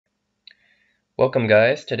Welcome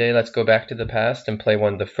guys, today let's go back to the past and play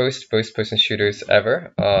one of the first-person shooters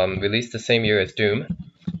ever, released the same year as Doom.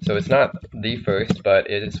 So it's not the first, but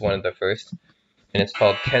it is one of the first, and it's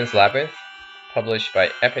called Ken's Labyrinth, published by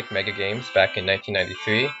Epic Mega Games back in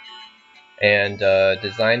 1993, and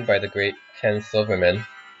designed by the great Ken Silverman,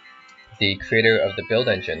 the creator of the build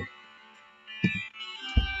engine.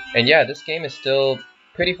 And yeah, this game is still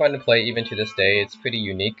pretty fun to play even to this day. It's pretty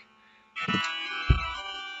unique.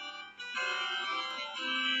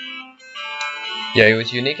 Yeah, it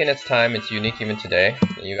was unique in its time, it's unique even today,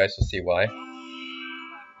 and you guys will see why.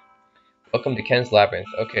 Welcome to Ken's Labyrinth.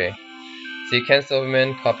 Okay, see Ken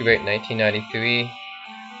Silverman, copyright 1993.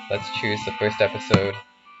 Let's choose the first episode.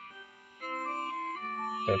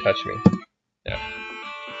 Don't touch me. Yeah.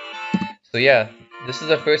 So yeah, this is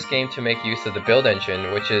the first game to make use of the build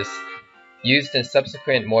engine, which is used in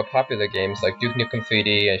subsequent more popular games like Duke Nukem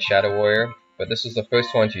 3D and Shadow Warrior, but this was the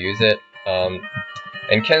first one to use it.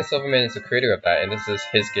 And Ken Silverman is the creator of that, and this is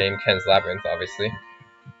his game, Ken's Labyrinth, obviously.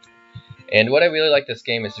 And what I really like this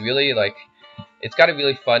game is really it's got a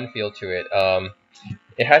really fun feel to it.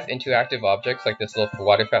 It has interactive objects like this little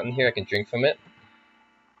water fountain here. I can drink from it.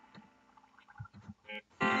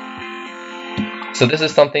 So this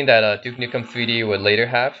is something that Duke Nukem 3D would later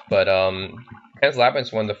have, but Ken's Labyrinth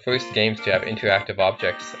is one of the first games to have interactive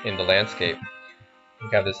objects in the landscape. We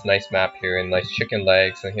have this nice map here and nice chicken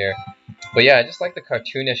legs in here. But yeah, I just like the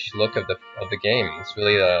cartoonish look of the game. It's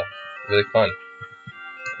really really fun.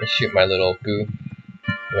 Let me shoot my little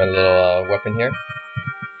weapon here.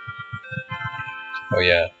 Oh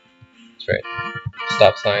yeah, that's right.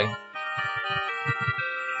 Stop sign.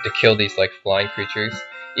 To kill these like flying creatures.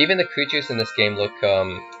 Even the creatures in this game look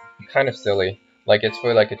kind of silly. Like it's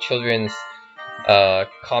for like a children's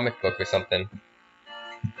comic book or something.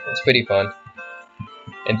 It's pretty fun.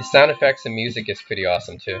 And the sound effects and music is pretty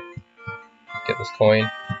awesome too. Get this coin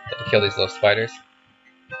to kill these little spiders.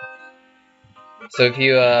 So if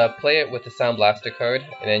you play it with the Sound Blaster card,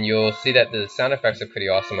 and then you'll see that the sound effects are pretty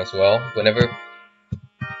awesome as well. Whenever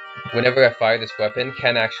I fire this weapon,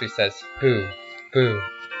 Ken actually says boo, boo,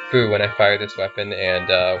 boo when I fire this weapon,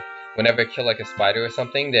 and whenever I kill like a spider or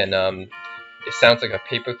something, then it sounds like a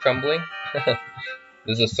paper crumbling.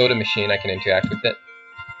 This is a soda machine, I can interact with it.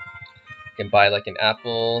 You can buy like an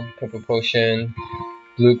apple, purple potion,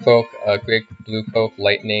 blue coke, grape blue coke,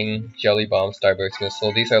 lightning, jelly bomb, starburst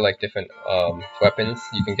missile. These are like different weapons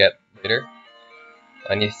you can get later.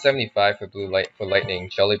 I need 75 for lightning,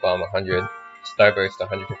 jelly bomb 100, starburst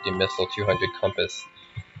 150, missile 200, compass.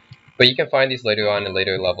 But you can find these later on in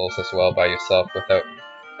later levels as well by yourself without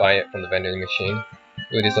buying it from the vending machine.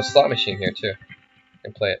 Ooh, there's a slot machine here too. You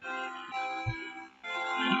can play it.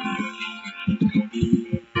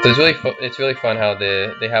 So it's really fun how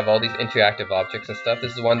they have all these interactive objects and stuff.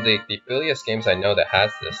 This is one of the earliest games I know that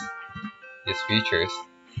has these features.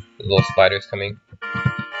 The little spiders coming.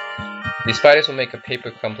 These spiders will make a paper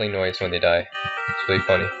crumbling noise when they die. It's really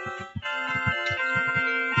funny.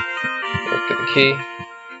 Look at the key.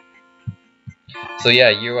 So yeah,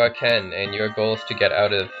 you are Ken, and your goal is to get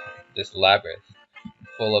out of this labyrinth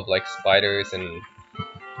full of like spiders and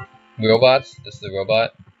robots. This is a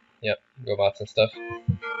robot. Yep, robots and stuff.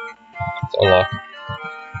 Let's unlock.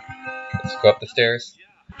 Let's go up the stairs.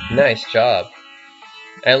 Nice job.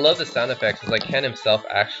 And I love the sound effects. It's like Ken himself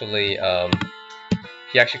actually,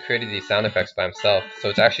 he actually created these sound effects by himself. So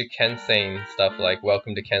it's actually Ken saying stuff like,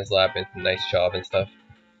 "Welcome to Ken's Labyrinth, nice job," and stuff.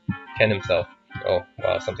 Ken himself. Oh,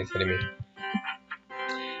 wow, something's hitting me.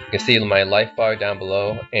 You can see my life bar down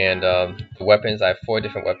below, and the weapons. I have 4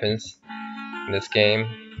 different weapons in this game.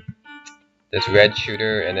 There's red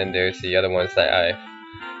shooter, and then there's the other ones that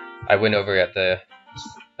I went over at the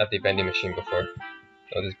vending machine before.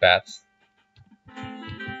 Oh, there's bats.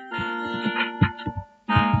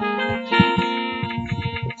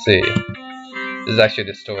 Let's see. This is actually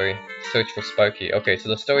the story. Search for Sparky. Okay, so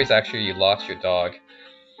the story is actually you lost your dog,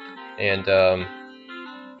 and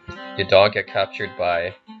your dog got captured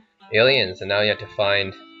by aliens, and now you had to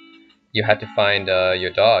find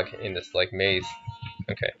your dog in this like maze.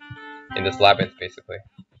 Okay, in this labyrinth basically.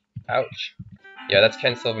 Ouch. Yeah, that's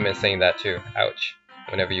Ken Silverman saying that too. Ouch.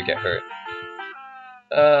 Whenever you get hurt.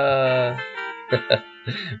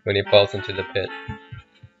 When he falls into the pit.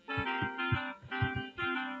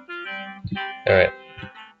 Alright.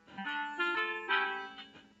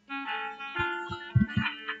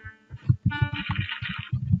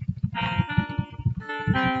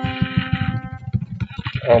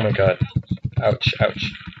 Oh my god. Ouch,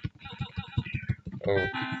 ouch. Oh.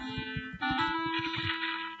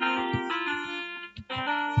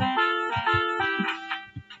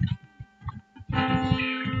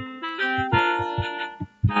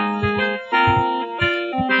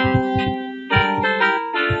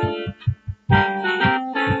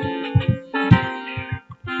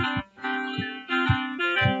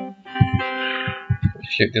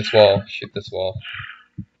 Shoot this wall. Shoot this wall.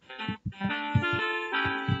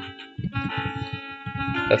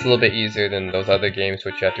 That's a little bit easier than those other games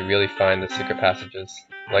which you have to really find the secret passages.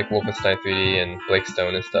 Like Wolfenstein 3D and Blake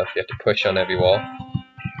Stone and stuff. You have to push on every wall.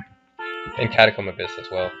 And Catacomb Abyss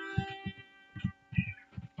as well.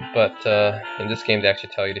 But in this game they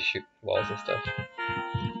actually tell you to shoot walls and stuff.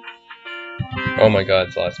 Oh my god,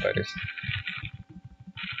 it's a lot of spiders.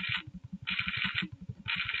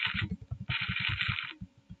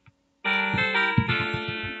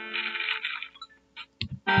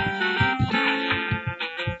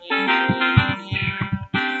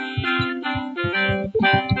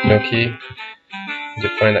 No key. Did you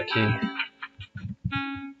find that key?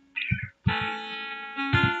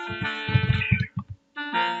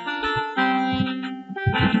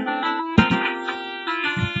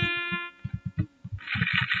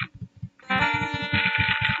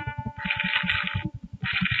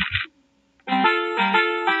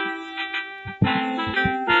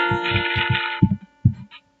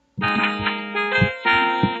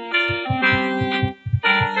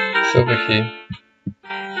 Silver key.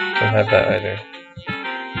 Don't have that either.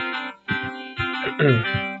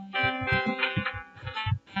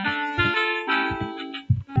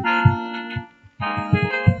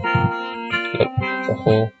 Nope, it's a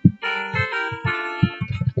hole.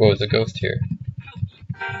 Whoa, there's a ghost here.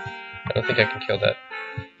 I don't think I can kill that.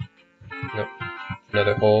 Nope.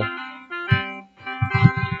 Another hole.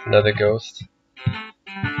 Another ghost.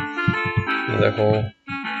 Another hole.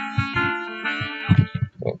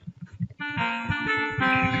 Oh.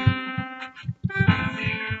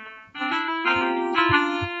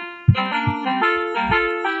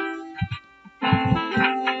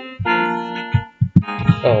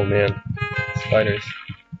 Oh man, spiders.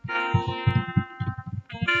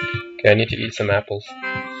 Okay, I need to eat some apples.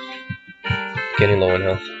 Getting low on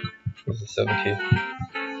health. There's a silver key.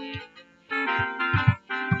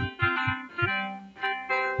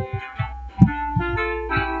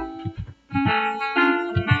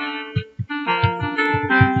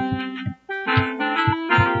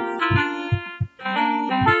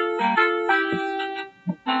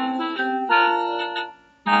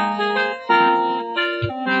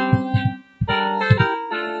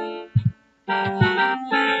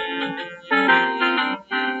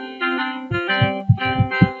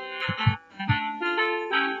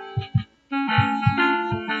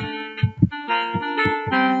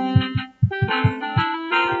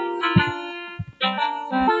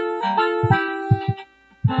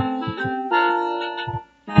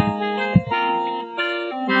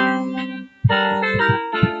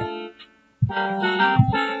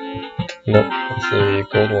 Nope, that's the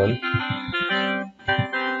gold one.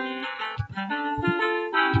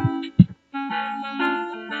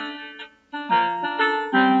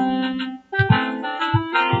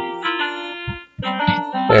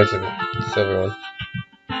 There's a silver one.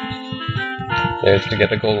 There's to get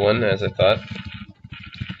the gold one, as I thought.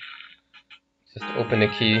 Just open a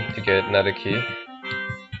key to get another key.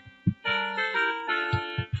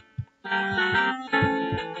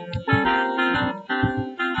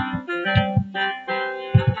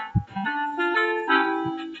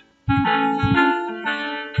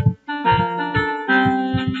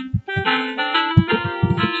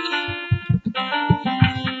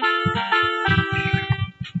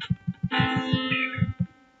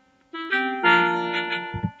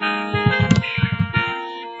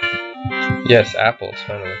 Yes, apples,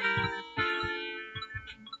 finally.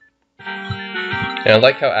 And I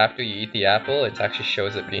like how after you eat the apple, it actually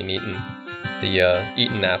shows it being eaten. The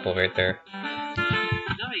eaten apple right there.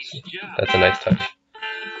 Nice job. That's a nice touch.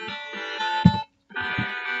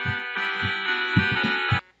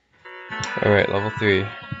 Alright, level 3.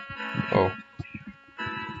 Oh.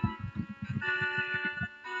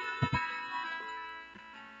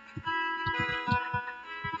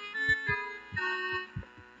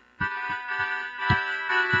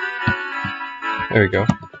 There we go.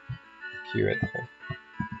 Key right there.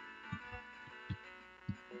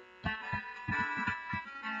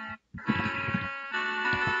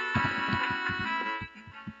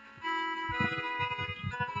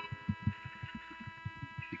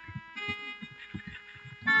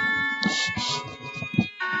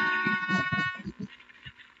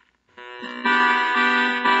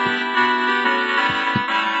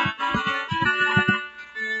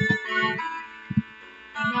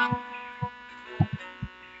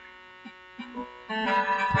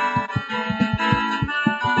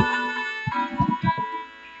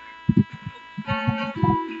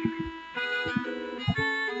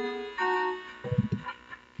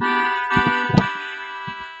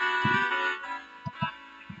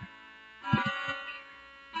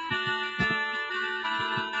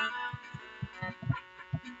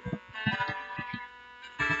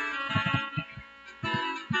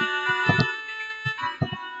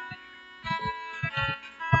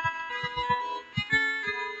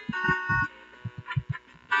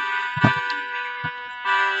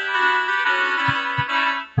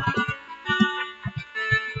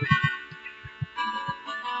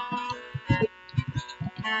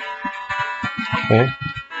 Okay.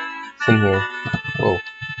 It's in here. Whoa.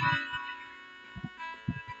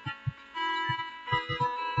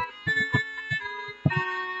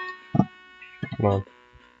 Come on.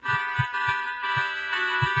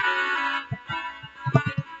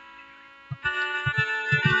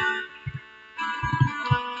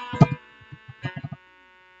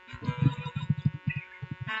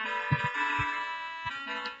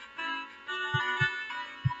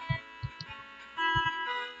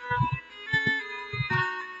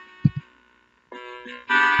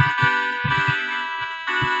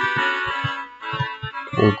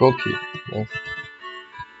 Oh, gold key. Nice.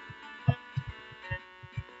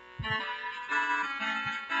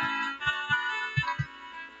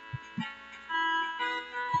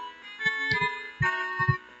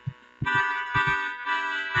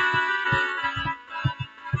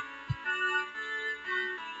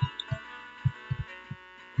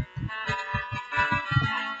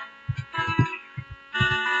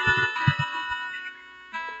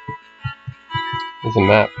 There's a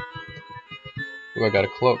map. Ooh, I got a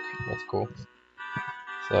cloak. That's cool.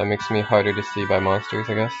 So that makes me harder to see by monsters,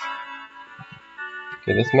 I guess.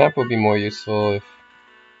 Okay, this map would be more useful if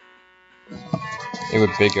it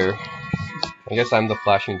were bigger. I guess I'm the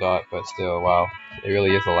flashing dot, but still, wow. It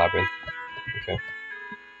really is a labyrinth. Okay.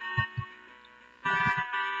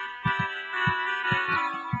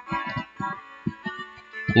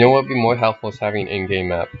 You know what would be more helpful is having an in-game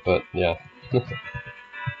map, but yeah.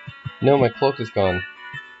 No, my cloak is gone.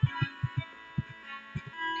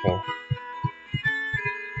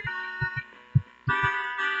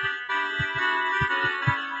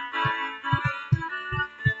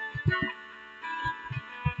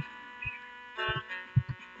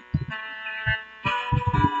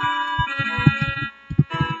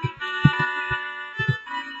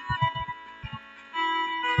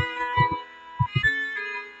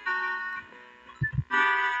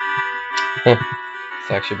 Okay. It's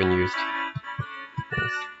actually been used.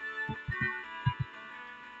 Nice.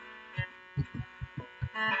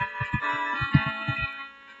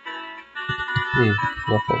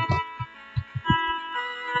 Nothing.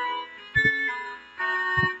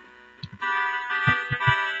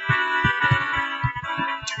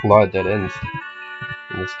 A lot of dead ends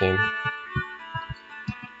in this game.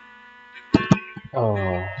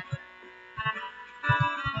 Oh.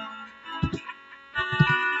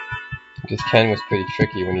 Because Ken was pretty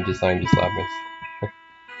tricky when he designed these labyrinths.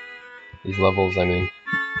 These levels, I mean.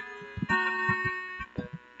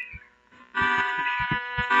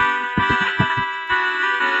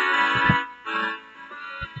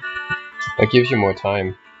 That gives you more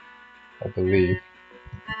time, I believe.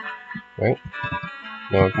 Right?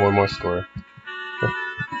 No, more score.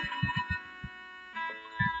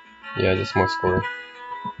 Yeah, just more score.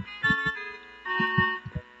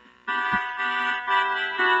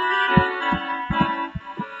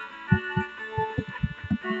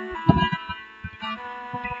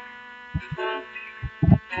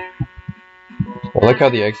 I like how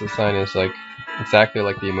the exit sign is like exactly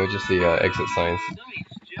like the emergency exit signs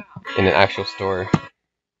in an actual store.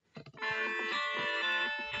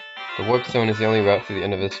 The warp zone is the only route to the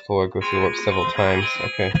end of this floor. Go through the warp several times.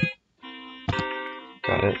 Okay.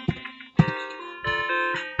 Got it.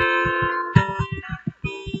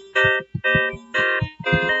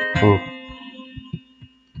 Ooh.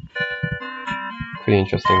 Pretty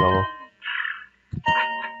interesting level.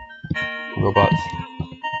 Robots.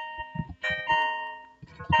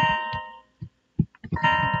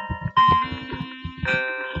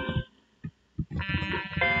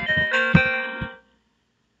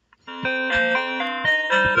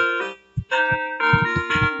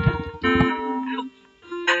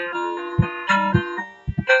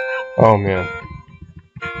 Oh man.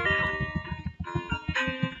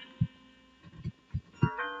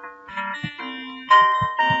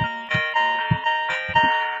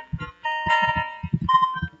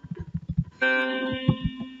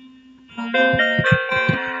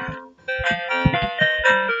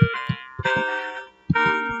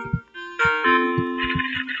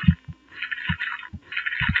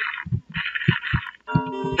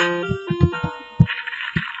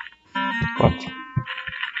 What?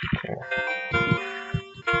 Okay.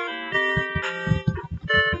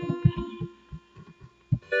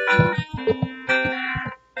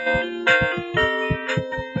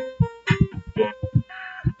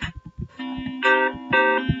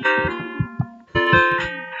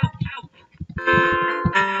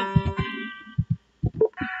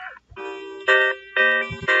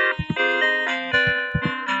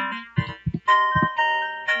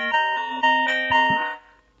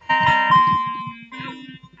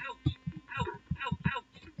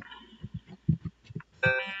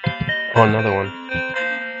 Oh, another one.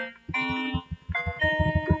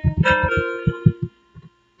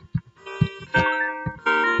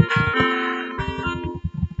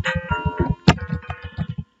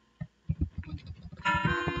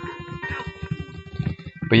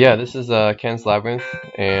 But yeah, this is Ken's Labyrinth,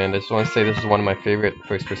 and I just want to say this is one of my favorite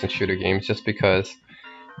first-person shooter games, just because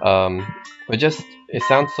it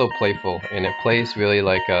sounds so playful, and it plays really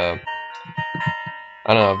like I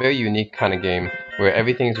don't know, a very unique kind of game where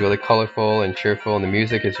everything's really colorful and cheerful, and the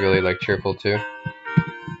music is really like cheerful too.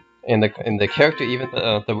 And the character, even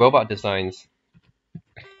the robot designs,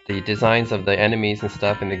 the designs of the enemies and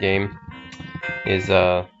stuff in the game is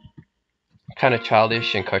kind of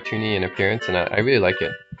childish and cartoony in appearance, and I really like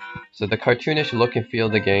it. So the cartoonish look and feel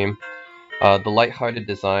of the game, the lighthearted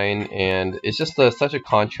design, and it's just such a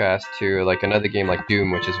contrast to like another game like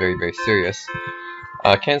Doom, which is very, very serious.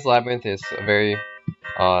 Ken's Labyrinth is a very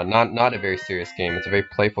not a very serious game. It's a very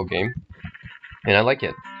playful game, and I like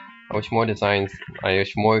it. I wish more games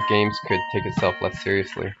could take itself less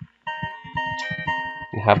seriously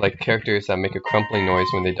and have like characters that make a crumpling noise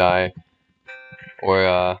when they die,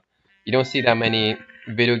 or you don't see that many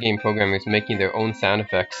video game programmers making their own sound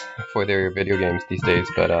effects for their video games these days,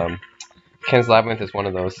 but Ken's Labyrinth is one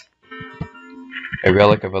of those. A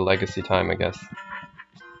relic of a legacy time, I guess.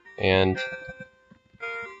 And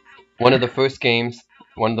one of the first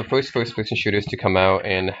first-person shooters to come out,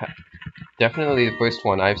 and definitely the first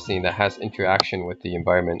one I've seen that has interaction with the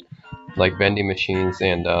environment, like vending machines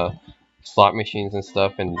and slot machines and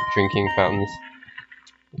stuff, and drinking fountains.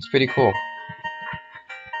 It's pretty cool.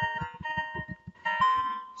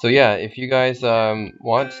 So yeah, if you guys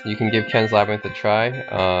want, you can give Ken's Labyrinth a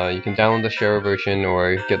try. You can download the share version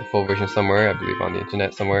or get the full version somewhere, I believe on the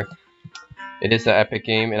internet somewhere. It is an Epic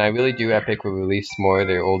game, and I really do Epic will release more of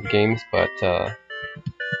their old games, but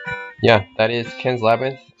yeah, that is Ken's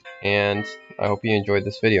Labyrinth, and I hope you enjoyed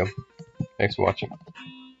this video. Thanks for watching.